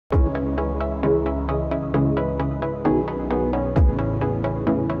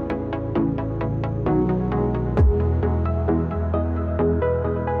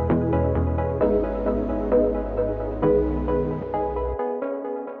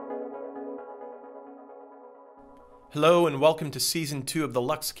Hello and welcome to Season 2 of the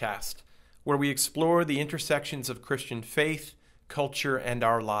LuxCast, where we explore the intersections of Christian faith, culture, and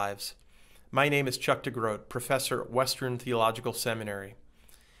our lives. My name is Chuck DeGroat, professor at Western Theological Seminary.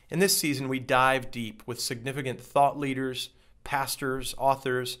 In this season, we dive deep with significant thought leaders, pastors,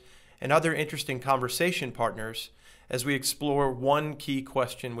 authors, and other interesting conversation partners as we explore one key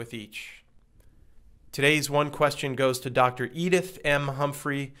question with each. Today's one question goes to Dr. Edith M.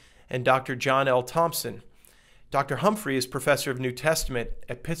 Humphrey and Dr. John L. Thompson. Dr. Humphrey is professor of New Testament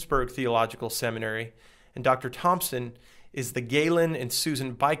at Pittsburgh Theological Seminary, and Dr. Thompson is the Galen and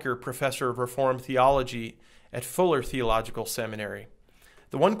Susan Biker Professor of Reformed Theology at Fuller Theological Seminary.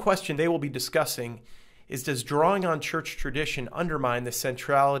 The one question they will be discussing is, does drawing on church tradition undermine the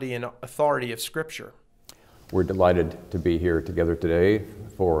centrality and authority of Scripture? We're delighted to be here together today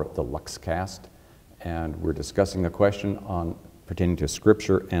for the LuxCast, and we're discussing a question pertaining to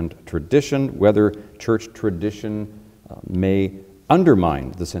Scripture and tradition, whether church tradition may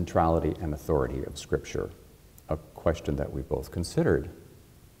undermine the centrality and authority of Scripture, a question that we both considered.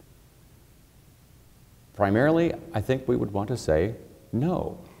 Primarily, I think we would want to say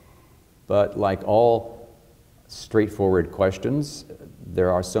no. But like all straightforward questions,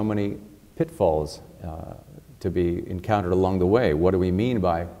 there are so many pitfalls to be encountered along the way. What do we mean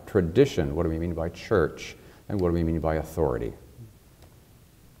by tradition? What do we mean by church? And what do we mean by authority?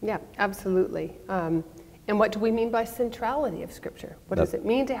 Yeah, absolutely. And what do we mean by centrality of Scripture? What does it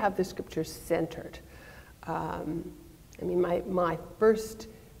mean to have the Scriptures centered? My first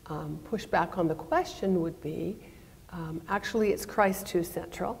pushback on the question would be, actually it's Christ who's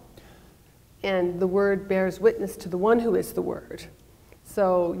central, and the Word bears witness to the one who is the Word.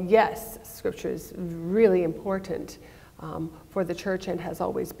 So yes, Scripture is really important for the church and has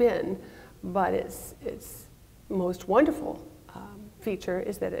always been, but its most wonderful feature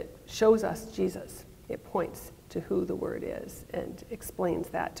is that it shows us Jesus. It points to who the Word is and explains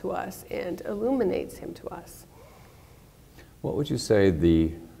that to us and illuminates Him to us. What would you say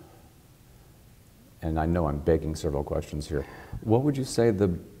and I know I'm begging several questions here, what would you say the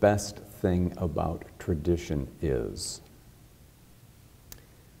best thing about tradition is?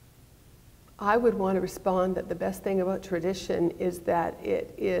 I would want to respond that the best thing about tradition is that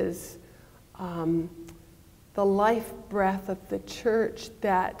it is the life breath of the church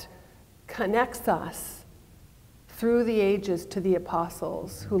that connects us through the ages to the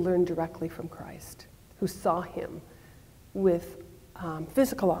apostles who learned directly from Christ, who saw Him with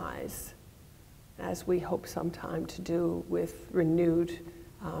physical eyes, as we hope sometime to do with renewed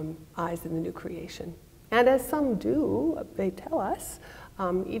eyes in the new creation. And as some do, they tell us,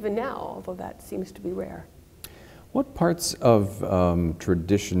 even now, although that seems to be rare. What parts of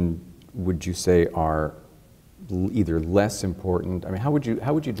tradition would you say are either less important? I mean, how would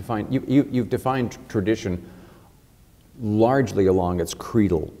you define? You've defined tradition largely along its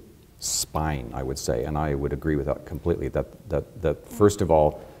creedal spine, I would say, and I would agree with that completely. That first of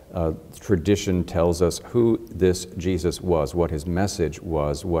all, tradition tells us who this Jesus was, what His message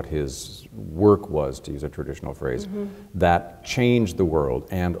was, what His work was, to use a traditional phrase, that changed the world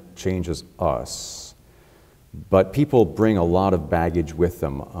and changes us. But people bring a lot of baggage with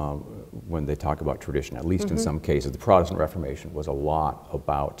them when they talk about tradition, at least in some cases. The Protestant Reformation was a lot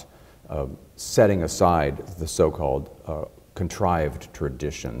about setting aside the so-called contrived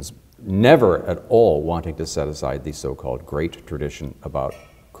traditions, never at all wanting to set aside the so-called great tradition about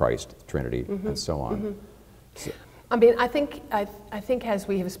Christ, Trinity, and so on. So, I mean, I think as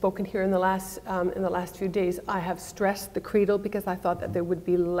we have spoken here in the last few days, I have stressed the creedal because I thought that there would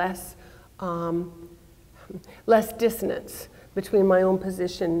be less dissonance between my own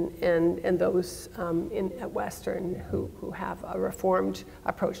position and those at Western who have a reformed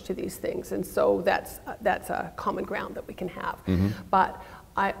approach to these things, and so that's a common ground that we can have. But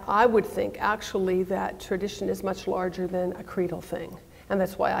I would think actually that tradition is much larger than a creedal thing, and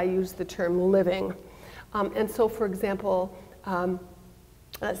that's why I use the term living. And so, for example,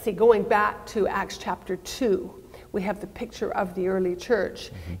 let's see, going back to Acts chapter 2, we have the picture of the early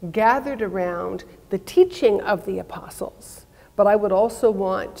church gathered around the teaching of the apostles. But I would also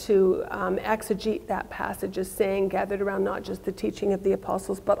want to exegete that passage as saying gathered around not just the teaching of the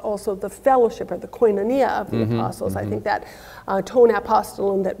apostles, but also the fellowship or the koinonia of the apostles. I think that tone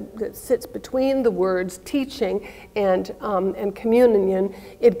apostolon that sits between the words teaching and communion,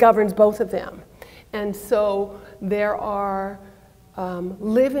 it governs both of them. And so there are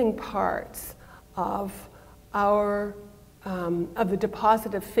living parts of the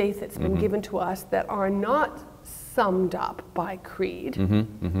deposit of faith that's been given to us that are not summed up by creed,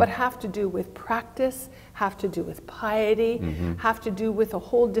 but have to do with practice, have to do with piety, have to do with a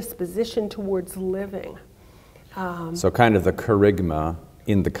whole disposition towards living. So kind of the kerygma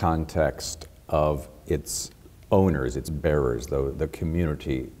in the context of its owners, its bearers, the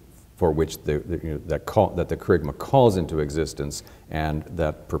community for which that the kerygma calls into existence and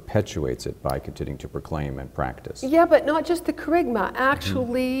that perpetuates it by continuing to proclaim and practice. Yeah, but not just the kerygma,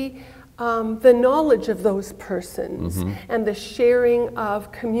 actually the knowledge of those persons and the sharing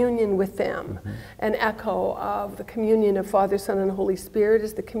of communion with them. An echo of the communion of Father, Son, and Holy Spirit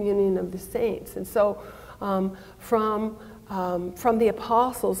is the communion of the saints. And so from the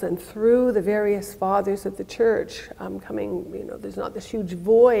apostles and through the various fathers of the church, coming, there's not this huge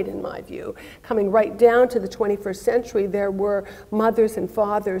void in my view, coming right down to the 21st century, there were mothers and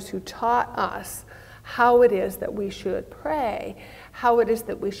fathers who taught us how it is that we should pray, how it is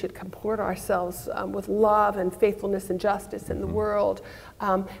that we should comport ourselves with love and faithfulness and justice in the world,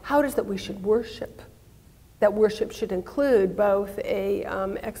 how it is that we should worship. That worship should include both a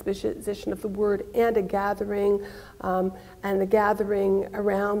exposition of the word and a gathering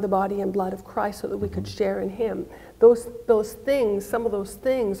around the body and blood of Christ so that we could share in Him. Those things, some of those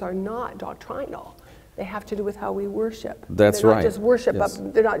things are not doctrinal. They have to do with how we worship. That's they're right. Not just worship, Yes.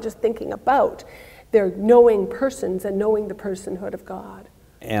 they're not just thinking about. They're knowing persons and knowing the personhood of God.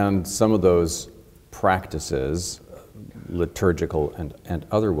 And some of those practices, liturgical and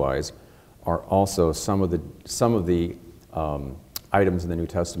otherwise, are also some of the items in the New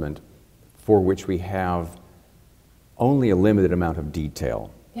Testament for which we have only a limited amount of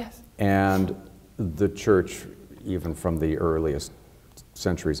detail. Yes. And the church, even from the earliest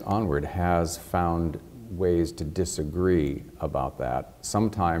centuries onward, has found ways to disagree about that,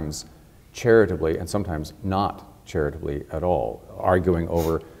 sometimes charitably and sometimes not charitably at all. Arguing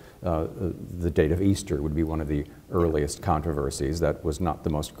over the date of Easter would be one of the earliest controversies. That was not the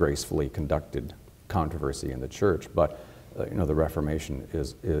most gracefully conducted controversy in the church, but the Reformation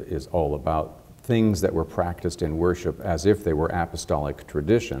is all about things that were practiced in worship as if they were apostolic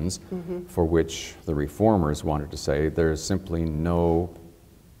traditions, for which the Reformers wanted to say there's simply no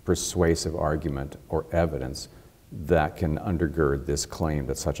persuasive argument or evidence that can undergird this claim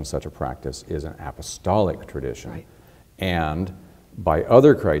that such and such a practice is an apostolic tradition. Right. And by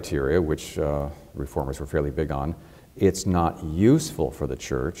other criteria, which Reformers were fairly big on, it's not useful for the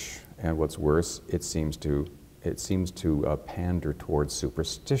church, and what's worse, it seems to pander towards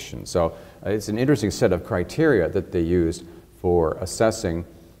superstition. So it's an interesting set of criteria that they used for assessing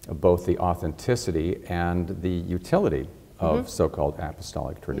both the authenticity and the utility of so-called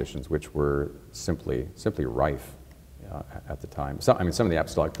apostolic traditions, which were simply rife at the time. Some of the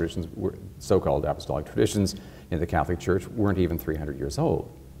apostolic traditions, so-called apostolic traditions in the Catholic Church, weren't even 300 years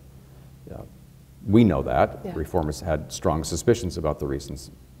old. We know that. Yeah. Reformers had strong suspicions about the recent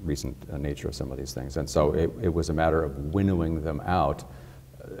nature of some of these things, and so it was a matter of winnowing them out.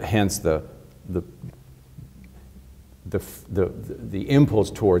 Hence the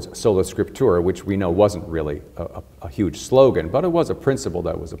impulse towards sola scriptura, which we know wasn't really a huge slogan, but it was a principle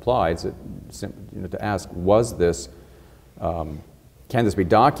that was applied. So, to ask, was this, can this be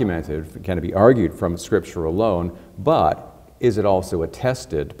documented? Can it be argued from Scripture alone? But is it also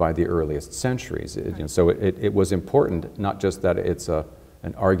attested by the earliest centuries? So it was important, not just that it's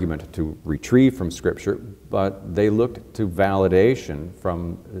an argument to retrieve from Scripture, but they looked to validation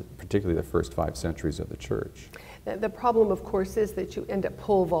from particularly the first 5 centuries of the Church. The problem, of course, is that you end up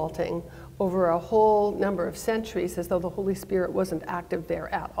pole vaulting over a whole number of centuries as though the Holy Spirit wasn't active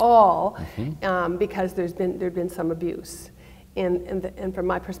there at all, because there'd been some abuse. And from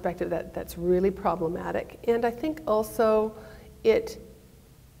my perspective, that's really problematic. And I think also it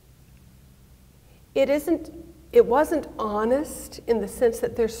wasn't honest in the sense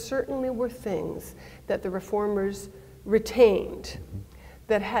that there certainly were things that the Reformers retained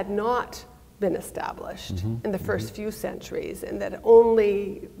that had not been established in the first few centuries, and that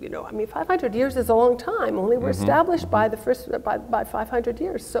only, 500 years is a long time, only were established by 500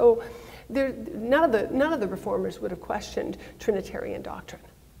 years. So none of the Reformers would have questioned Trinitarian doctrine.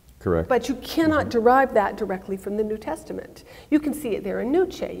 Correct. But you cannot derive that directly from the New Testament. You can see it there in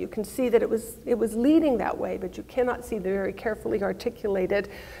Nuce. You can see that it was leading that way, but you cannot see the very carefully articulated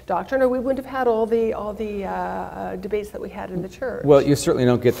doctrine, or we wouldn't have had all the debates that we had in the church. Well, you certainly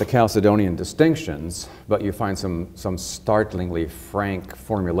don't get the Chalcedonian distinctions, but you find some startlingly frank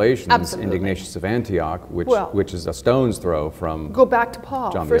formulations Absolutely. in Ignatius of Antioch, which is a stone's throw from. Go back to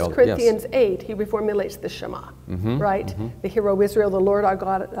Paul, John 1 Corinthians 8, he reformulates the Shema, right? The Hear, O Israel, the Lord our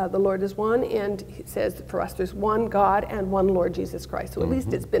God, the Lord is one, and he says for us there's one God and one Lord Jesus Christ. So at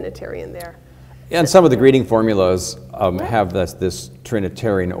least it's Binitarian there. And some of the greeting formulas have this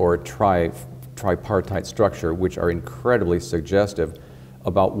Trinitarian or tripartite structure, which are incredibly suggestive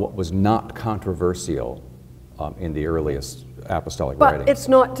about what was not controversial in the earliest apostolic But writings. it's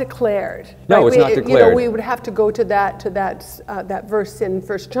not declared. No, right? it's not declared. We would have to go to that verse in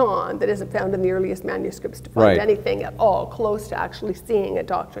 1 John that isn't found in the earliest manuscripts to find Right. anything at all close to actually seeing a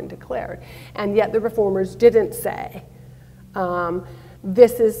doctrine declared. And yet the Reformers didn't say,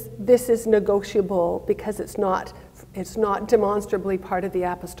 this is negotiable because it's not demonstrably part of the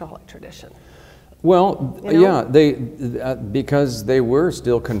apostolic tradition. Well, You know? yeah, because they were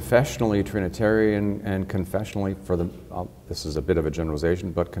still confessionally Trinitarian and confessionally, this is a bit of a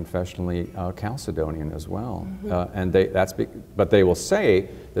generalization, but confessionally Chalcedonian as well. But they will say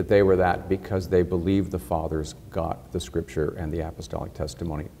that they were that because they believed the fathers got the Scripture and the apostolic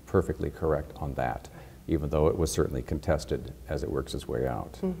testimony perfectly correct on that, even though it was certainly contested as it works its way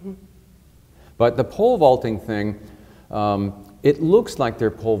out. But the pole vaulting thing, it looks like they're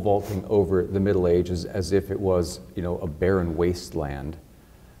pole vaulting over the Middle Ages as if it was, a barren wasteland.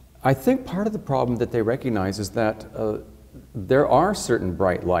 I think part of the problem that they recognize is that there are certain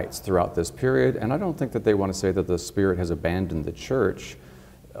bright lights throughout this period, and I don't think that they want to say that the Spirit has abandoned the church.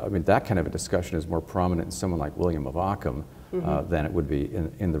 I mean, that kind of a discussion is more prominent in someone like William of Ockham than it would be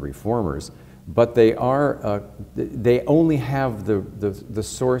in the Reformers. But they only have the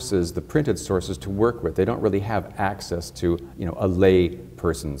sources, the printed sources to work with. They don't really have access to, a lay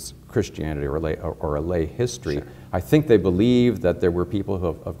person's Christianity or a lay history. Sure. I think they believe that there were people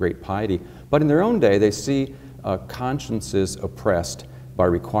of great piety, but in their own day they see consciences oppressed by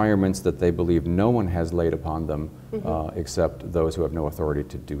requirements that they believe no one has laid upon them except those who have no authority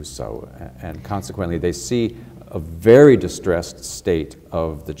to do so. And consequently they see a very distressed state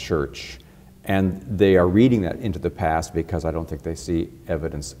of the church. And they are reading that into the past because I don't think they see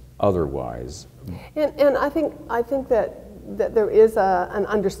evidence otherwise. And I think that there is an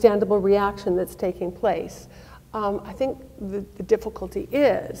understandable reaction that's taking place. I think the difficulty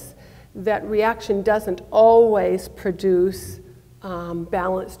is that reaction doesn't always produce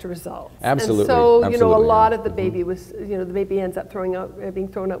balanced results. Absolutely. And so, Absolutely, a lot of the baby was, the baby ends up being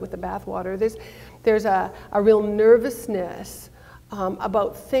thrown out with the bathwater. There's a real nervousness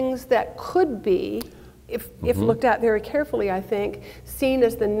about things that could be, if looked at very carefully, I think, seen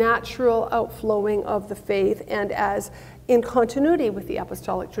as the natural outflowing of the faith and as in continuity with the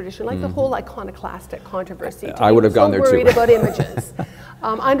apostolic tradition, like the whole iconoclastic controversy. I would have gone there too. Worried about images.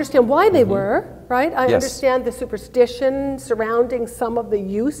 I understand why they were, right? I Yes. understand the superstition surrounding some of the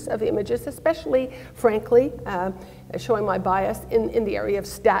use of images, especially, frankly, showing my bias in the area of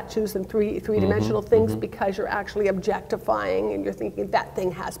statues and three-dimensional things, because you're actually objectifying and you're thinking that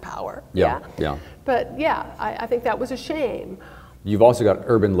thing has power. Yeah. But yeah, I think that was a shame. You've also got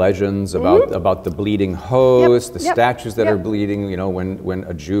urban legends about the bleeding host, the statues that are bleeding. When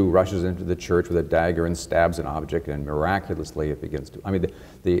a Jew rushes into the church with a dagger and stabs an object, and miraculously it begins to. I mean,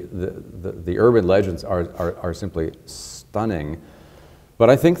 the urban legends are simply stunning. But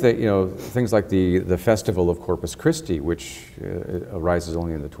I think that things like the festival of Corpus Christi, which arises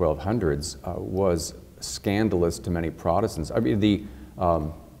only in the 1200s, was scandalous to many Protestants. I mean, the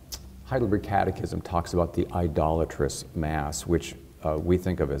Heidelberg Catechism talks about the idolatrous Mass, which we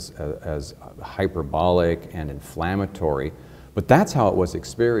think of as hyperbolic and inflammatory, but that's how it was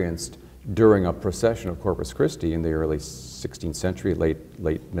experienced during a procession of Corpus Christi in the early 16th century,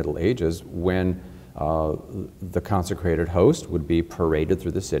 late Middle Ages, when the consecrated host would be paraded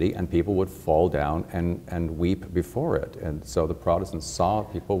through the city and people would fall down and weep before it. And so the Protestants saw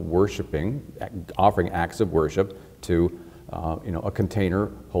people worshiping, offering acts of worship to a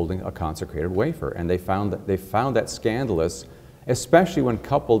container holding a consecrated wafer, and they found that scandalous, especially when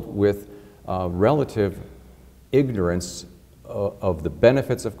coupled with relative ignorance of the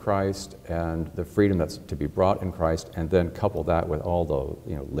benefits of Christ and the freedom that's to be brought in Christ, and then couple that with all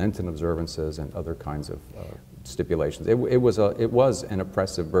the Lenten observances and other kinds of stipulations. It was an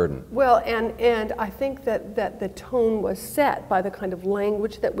oppressive burden. Well, and I think that the tone was set by the kind of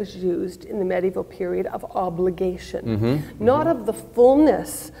language that was used in the medieval period of obligation, not of the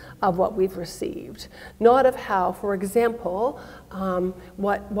fullness of what we've received, not of how, for example,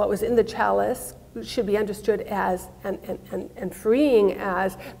 what was in the chalice should be understood as and freeing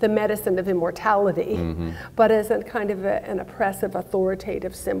as the medicine of immortality, but as a kind of an oppressive,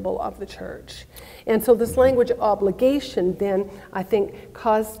 authoritative symbol of the church. And so this language of obligation then, I think,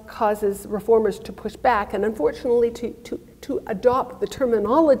 causes reformers to push back, and unfortunately to adopt the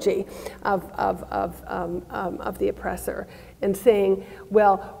terminology of the oppressor, and saying,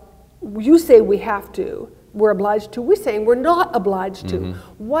 well, you say we have to, we're obliged to, we're saying we're not obliged to.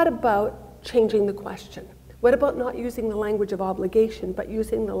 What about changing the question? What about not using the language of obligation, but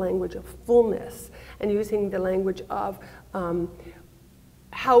using the language of fullness, and using the language of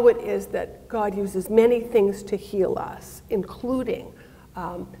how it is that God uses many things to heal us, including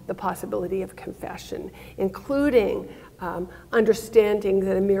the possibility of confession, including understanding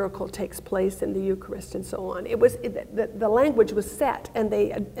that a miracle takes place in the Eucharist and so on. The language was set, and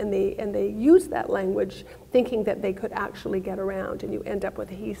they used that language thinking that they could actually get around, and you end up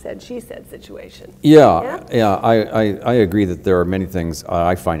with a he said, she said situation. Yeah. I agree that there are many things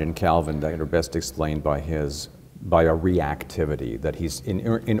I find in Calvin that are best explained by a reactivity, that he's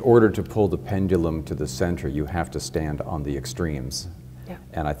in order to pull the pendulum to the center, you have to stand on the extremes. Yeah.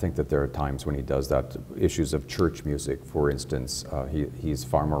 And I think that there are times when he does that. Issues of church music, for instance, he's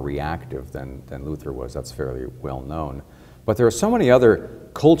far more reactive than Luther was. That's fairly well known. But there are so many other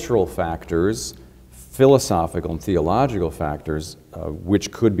cultural factors, philosophical and theological factors,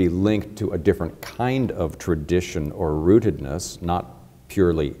 which could be linked to a different kind of tradition or rootedness, not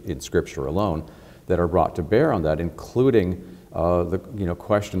purely in Scripture alone, that are brought to bear on that, including the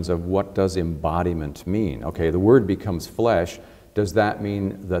questions of what does embodiment mean? Okay, the Word becomes flesh. Does that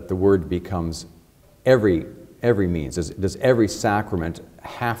mean that the Word becomes every means? Does every sacrament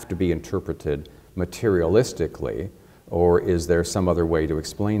have to be interpreted materialistically, or is there some other way to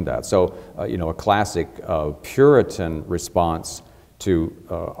explain that? So, a classic Puritan response to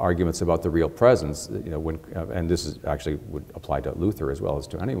arguments about the real presence, and this is actually would apply to Luther as well as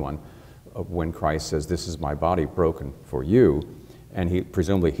to anyone, when Christ says, "This is my body broken for you," and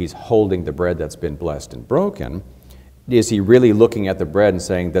presumably he's holding the bread that's been blessed and broken. Is he really looking at the bread and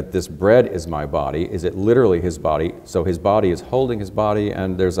saying that this bread is my body? Is it literally his body? So his body is holding his body,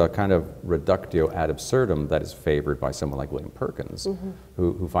 and there's a kind of reductio ad absurdum that is favored by someone like William Perkins,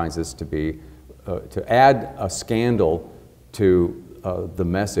 who finds this to be, to add a scandal to the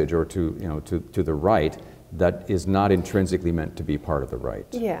message, or to the rite that is not intrinsically meant to be part of the rite.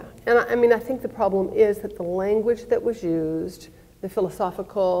 Yeah, and I think the problem is that the language that was used, the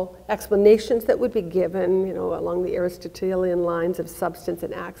philosophical explanations that would be given, along the Aristotelian lines of substance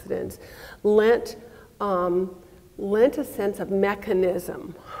and accidents, lent a sense of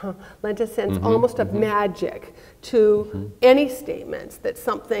mechanism, lent a sense almost of magic to any statements that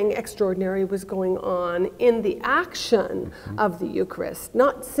something extraordinary was going on in the action of the Eucharist,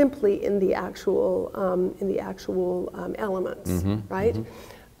 not simply in the actual elements, right?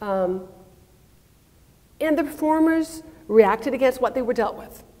 And the performers reacted against what they were dealt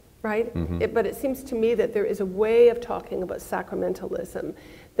with, right? But it seems to me that there is a way of talking about sacramentalism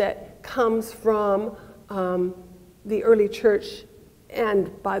that comes from the early church,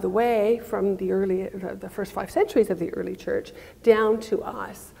 and by the way, from the first 5 centuries of the early church down to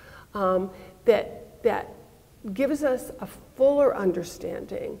us, that gives us a fuller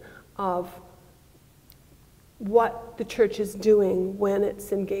understanding of what the church is doing when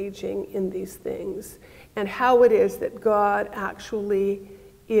it's engaging in these things, and how it is that God actually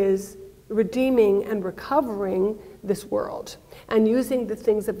is redeeming and recovering this world, and using the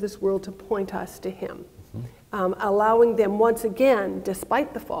things of this world to point us to Him. Allowing them once again,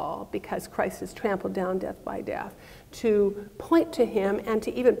 despite the fall, because Christ has trampled down death by death, to point to Him and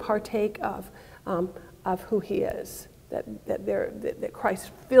to even partake of who He is. That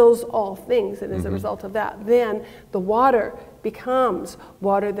Christ fills all things, and as a result of that, then the water becomes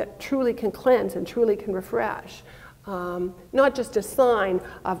water that truly can cleanse and truly can refresh. Not just a sign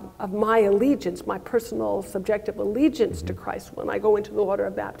of my allegiance, my personal subjective allegiance to Christ when I go into the water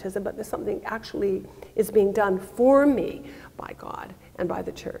of baptism, but there's something actually is being done for me by God and by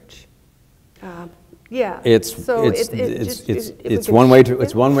the church. It's one way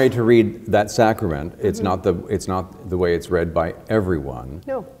to read that sacrament. It's not the way it's read by everyone.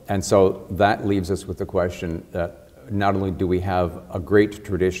 No. And so that leaves us with the question that not only do we have a great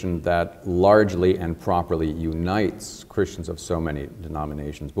tradition that largely and properly unites Christians of so many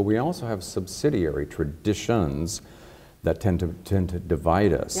denominations, but we also have subsidiary traditions that tend to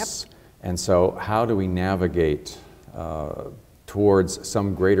divide us. Yep. And so how do we navigate towards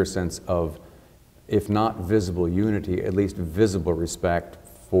some greater sense of, if not visible unity, at least visible respect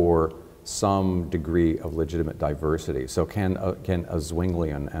for some degree of legitimate diversity? So can a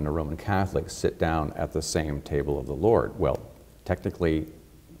Zwinglian and a Roman Catholic sit down at the same table of the Lord? Well, technically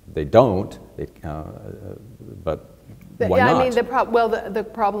they don't, but why not? I mean, the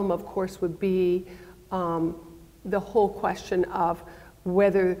problem, of course, would be the whole question of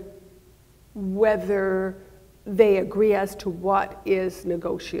whether they agree as to what is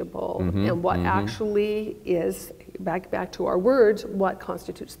negotiable and what actually is, back to our words, what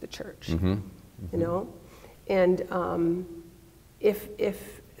constitutes the church. And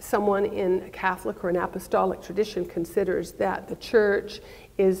if someone in a Catholic or an apostolic tradition considers that the church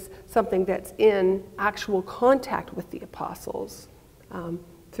is something that's in actual contact with the apostles,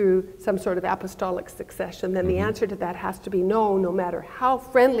 through some sort of apostolic succession, then the answer to that has to be no, no matter how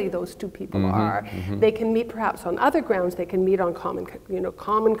friendly those two people are. They can meet perhaps on other grounds. They can meet on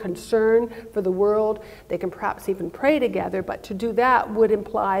common concern for the world. They can perhaps even pray together, but to do that would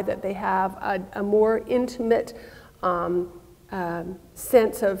imply that they have a more intimate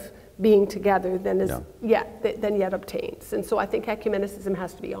sense of being together than yet obtains. And so I think ecumenicism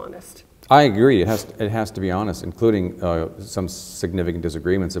has to be honest. I agree. It has to be honest, including some significant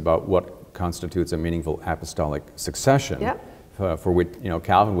disagreements about what constitutes a meaningful apostolic succession. Yep. For which,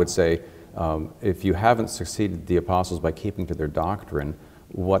 Calvin would say, if you haven't succeeded the apostles by keeping to their doctrine,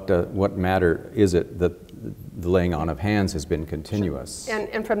 what matter is it that the laying on of hands has been continuous? Sure.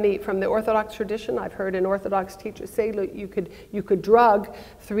 And from the Orthodox tradition, I've heard an Orthodox teacher say, look, you could drug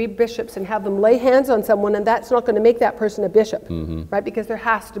 3 bishops and have them lay hands on someone, and that's not going to make that person a bishop, right? Because there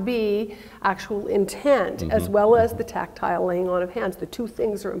has to be actual intent as well as the tactile laying on of hands. The two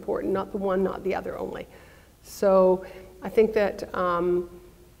things are important, not the one, not the other only. So I think that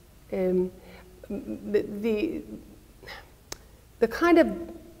the kind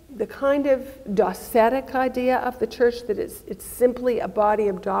of docetic idea of the church, that it's simply a body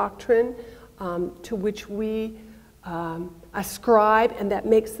of doctrine to which we ascribe, and that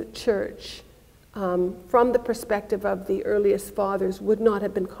makes the church, from the perspective of the earliest fathers, would not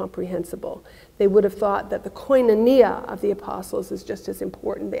have been comprehensible. They would have thought that the koinonia of the apostles is just as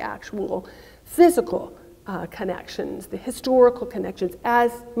important, the actual physical connections, the historical connections,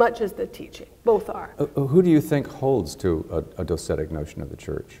 as much as the teaching. Both are. Who do you think holds to a docetic notion of the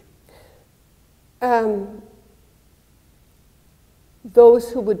church? Those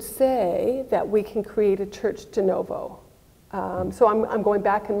who would say that we can create a church de novo. So I'm going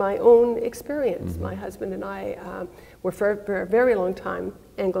back in my own experience. My husband and I were for a very long time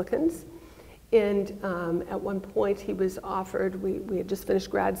Anglicans. And at one point he was offered, we had just finished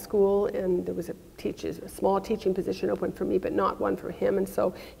grad school, and there was a small teaching position open for me, but not one for him. And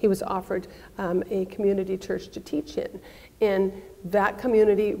so he was offered a community church to teach in. And that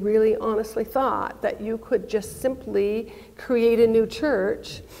community really honestly thought that you could just simply create a new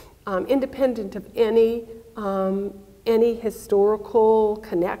church independent of any historical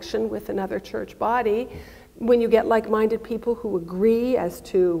connection with another church body, when you get like-minded people who agree as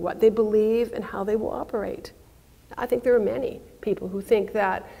to what they believe and how they will operate. I think there are many people who think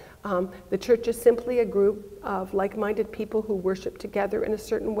that the church is simply a group of like-minded people who worship together in a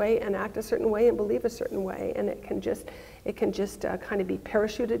certain way and act a certain way and believe a certain way, and it can just kind of be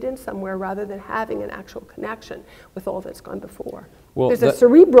parachuted in somewhere rather than having an actual connection with all that's gone before. Well, there's a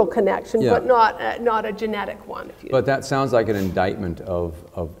cerebral connection, but not a genetic one. But that sounds like an indictment of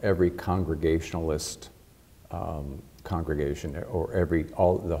every Congregationalist congregation, or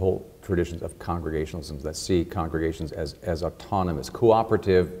the whole traditions of Congregationalism that see congregations as autonomous,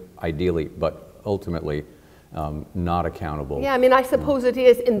 cooperative, ideally, but ultimately not accountable. Yeah, I mean, I suppose it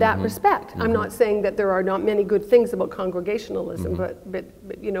is in that respect. I'm not saying that there are not many good things about Congregationalism,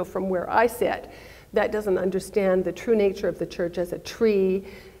 but from where I sit, that doesn't understand the true nature of the church as a tree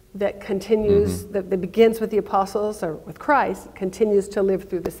that continues, that begins with the apostles or with Christ, continues to live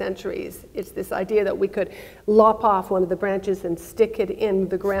through the centuries. It's this idea that we could lop off one of the branches and stick it in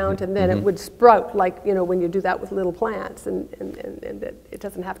the ground, and then it would sprout, like when you do that with little plants, and that it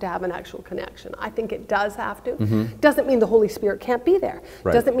doesn't have to have an actual connection. I think it does have to. Doesn't mean the Holy Spirit can't be there.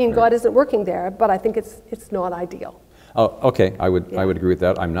 Right. Doesn't mean God isn't working there, but I think it's not ideal. Oh, okay, I would agree with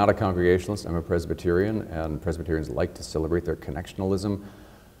that. I'm not a Congregationalist, I'm a Presbyterian, and Presbyterians like to celebrate their connectionalism.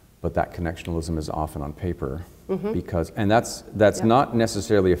 But that connectionalism is often on paper, and that's not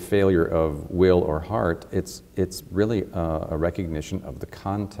necessarily a failure of will or heart. It's really a recognition of the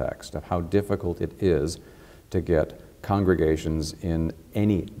context of how difficult it is to get congregations in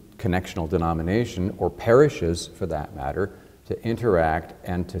any connectional denomination, or parishes for that matter, to interact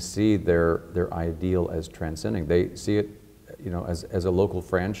and to see their ideal as transcending. They see it, as a local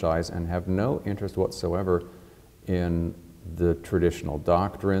franchise, and have no interest whatsoever in the traditional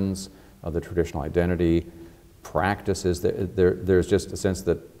doctrines, the traditional identity, practices. There's just a sense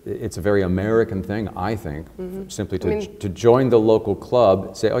that it's a very American thing, I think, simply to join the local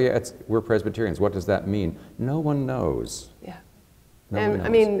club, say, oh yeah, we're Presbyterians. What does that mean? No one knows. Yeah. And I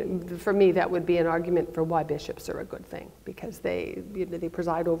mean, for me, that would be an argument for why bishops are a good thing, because they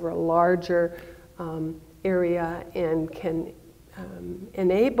preside over a larger area and can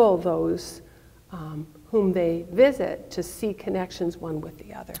enable those whom they visit to see connections one with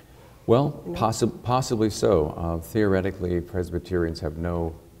the other. Well, possibly so. Theoretically, Presbyterians have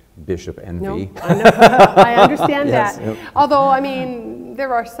no bishop envy. No, I know. I understand Yes, that. Although, I mean,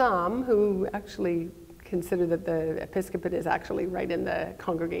 there are some who actually consider that the episcopate is actually right in the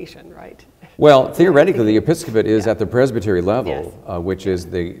congregation, right? Well, theoretically, the episcopate is at the presbytery level, Yes. which is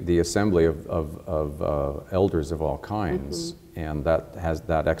the assembly of elders of all kinds, and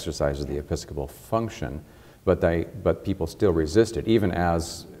that exercises the episcopal function. But people still resist it, even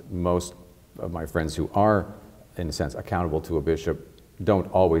as most of my friends who are, in a sense, accountable to a bishop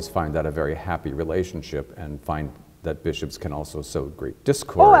don't always find that a very happy relationship, and find that bishops can also sow great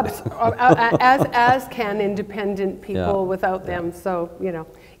discord. As can independent people without them. So,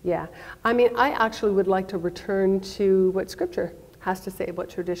 yeah. I mean, I actually would like to return to what Scripture has to say about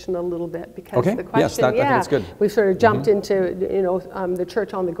tradition a little bit, because the question, I think it's good. We've sort of jumped into the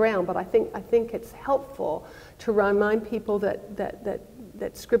church on the ground, but I think it's helpful to remind people that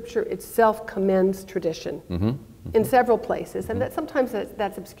Scripture itself commends tradition. In several places, and that sometimes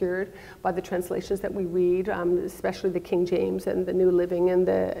that's obscured by the translations that we read, especially the King James and the New Living and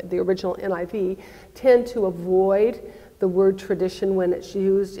the original NIV, tend to avoid the word tradition when it's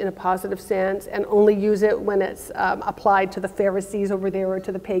used in a positive sense, and only use it when it's applied to the Pharisees over there or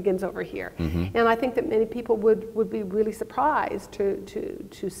to the pagans over here. And I think that many people would be really surprised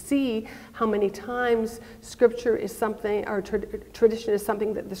to see how many times Scripture is something, or tradition is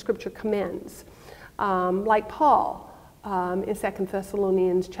something that the Scripture commends. Like Paul in 2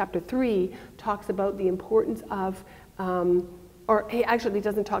 Thessalonians chapter 3 talks about the importance of, or he actually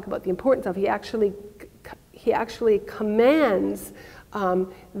doesn't talk about the importance of, he actually commands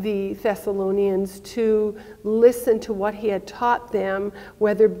the Thessalonians to listen to what he had taught them,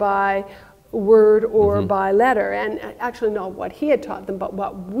 whether by word or by letter. And actually not what he had taught them, but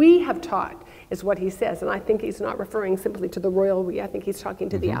what we have taught is what he says. And I think he's not referring simply to the royal we. I think he's talking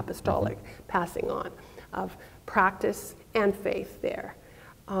to the apostolic passing on of practice and faith there.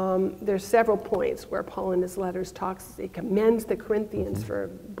 There's several points where Paul in his letters he commends the Corinthians for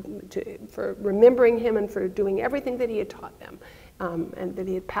remembering him and for doing everything that he had taught them, and that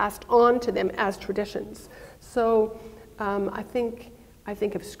he had passed on to them as traditions. So I think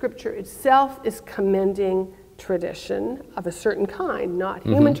if Scripture itself is commending tradition of a certain kind, not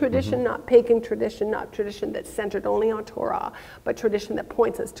human tradition, not pagan tradition, not tradition that's centered only on Torah, but tradition that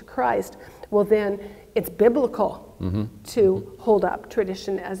points us to Christ, well then it's biblical to hold up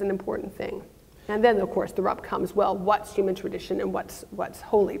tradition as an important thing. And then, of course, the rub comes, well, what's human tradition and what's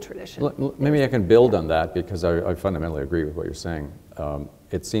holy tradition? Well, maybe I can build on that, because I fundamentally agree with what you're saying.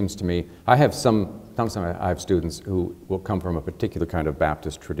 It seems to me, sometimes I have students who will come from a particular kind of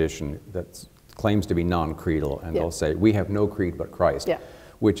Baptist tradition that claims to be non-creedal, and they'll say, we have no creed but Christ,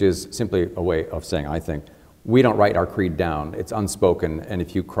 which is simply a way of saying, I think, we don't write our creed down. It's unspoken, and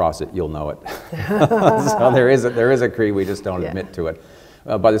if you cross it, you'll know it. So there is a creed, we just don't admit to it.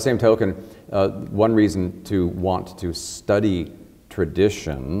 By the same token, one reason to want to study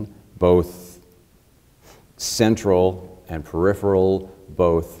tradition, both central and peripheral,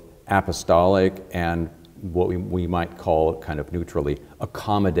 both apostolic and what we might call, kind of neutrally,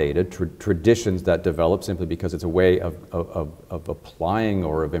 accommodated traditions that develop simply because it's a way of applying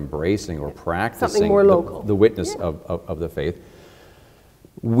or of embracing or practicing more local. The witness of the faith.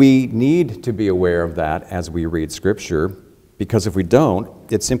 We need to be aware of that as we read Scripture, because if we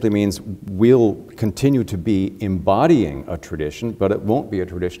don't, it simply means we'll continue to be embodying a tradition, but it won't be a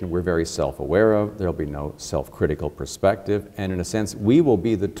tradition we're very self-aware of. There'll be no self-critical perspective, and in a sense, we will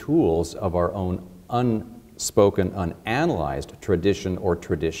be the tools of our own unspoken, unanalyzed tradition or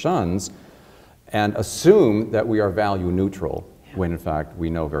traditions, and assume that we are value neutral, when in fact we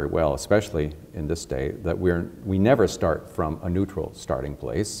know very well, especially in this day, that we never start from a neutral starting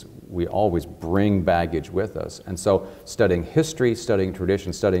place. We always bring baggage with us. And so studying history, studying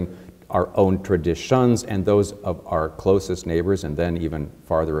tradition, studying our own traditions and those of our closest neighbors, and then even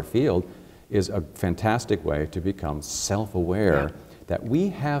farther afield, is a fantastic way to become self-aware that we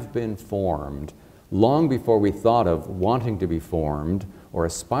have been formed long before we thought of wanting to be formed or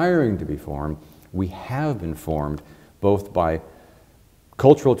aspiring to be formed. We have been formed both by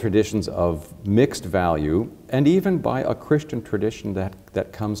cultural traditions of mixed value and even by a Christian tradition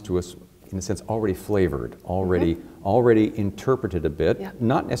that comes to us, in a sense, already flavored, already interpreted a bit,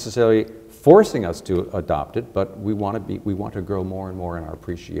 not necessarily forcing us to adopt it, but we want to grow more and more in our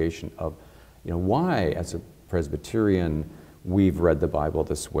appreciation of, why, as a Presbyterian, we've read the Bible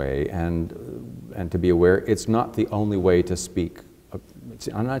this way, and to be aware it's not the only way to speak. It's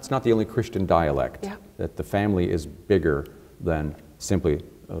not the only Christian dialect. That the family is bigger than simply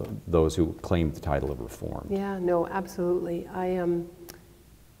those who claim the title of Reformed. Yeah, no, absolutely.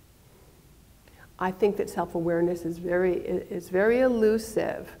 I think that self-awareness is very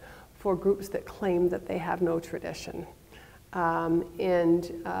elusive for groups that claim that they have no tradition,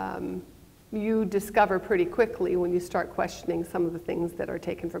 you discover pretty quickly when you start questioning some of the things that are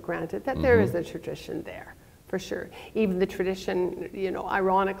taken for granted that there is a tradition there, for sure. Even the tradition, you know,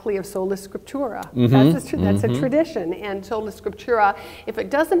 ironically, of sola scriptura. That's a tradition. And sola scriptura, if it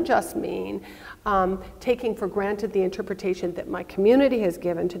doesn't just mean taking for granted the interpretation that my community has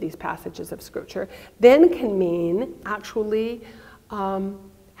given to these passages of Scripture, then can mean actually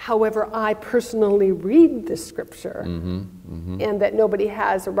however I personally read the Scripture, and that nobody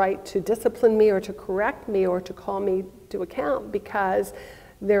has a right to discipline me or to correct me or to call me to account, because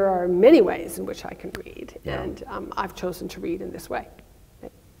there are many ways in which I can read, and I've chosen to read in this way.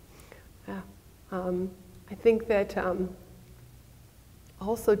 I think that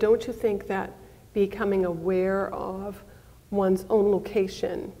also, don't you think that becoming aware of one's own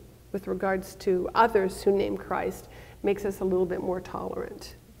location with regards to others who name Christ makes us a little bit more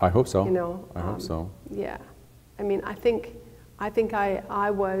tolerant? I hope so. You know, I hope so. Yeah, I mean, I think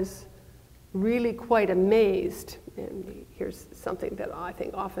I was really quite amazed, and here's something that I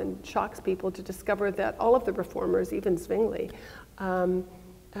think often shocks people, to discover that all of the reformers, even Zwingli,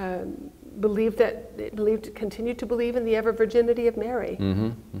 continued to believe in the ever virginity of Mary,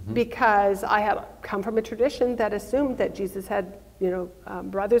 because I had come from a tradition that assumed that Jesus had, you know,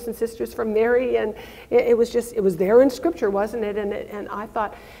 brothers and sisters from Mary, and it was there in Scripture, wasn't it? And I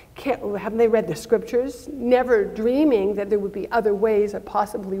thought, haven't they read the Scriptures? Never dreaming that there would be other ways of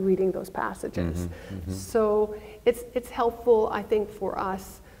possibly reading those passages. So it's helpful, I think, for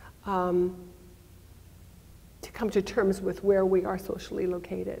us to come to terms with where we are socially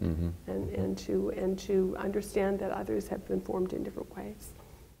located, and to understand that others have been formed in different ways.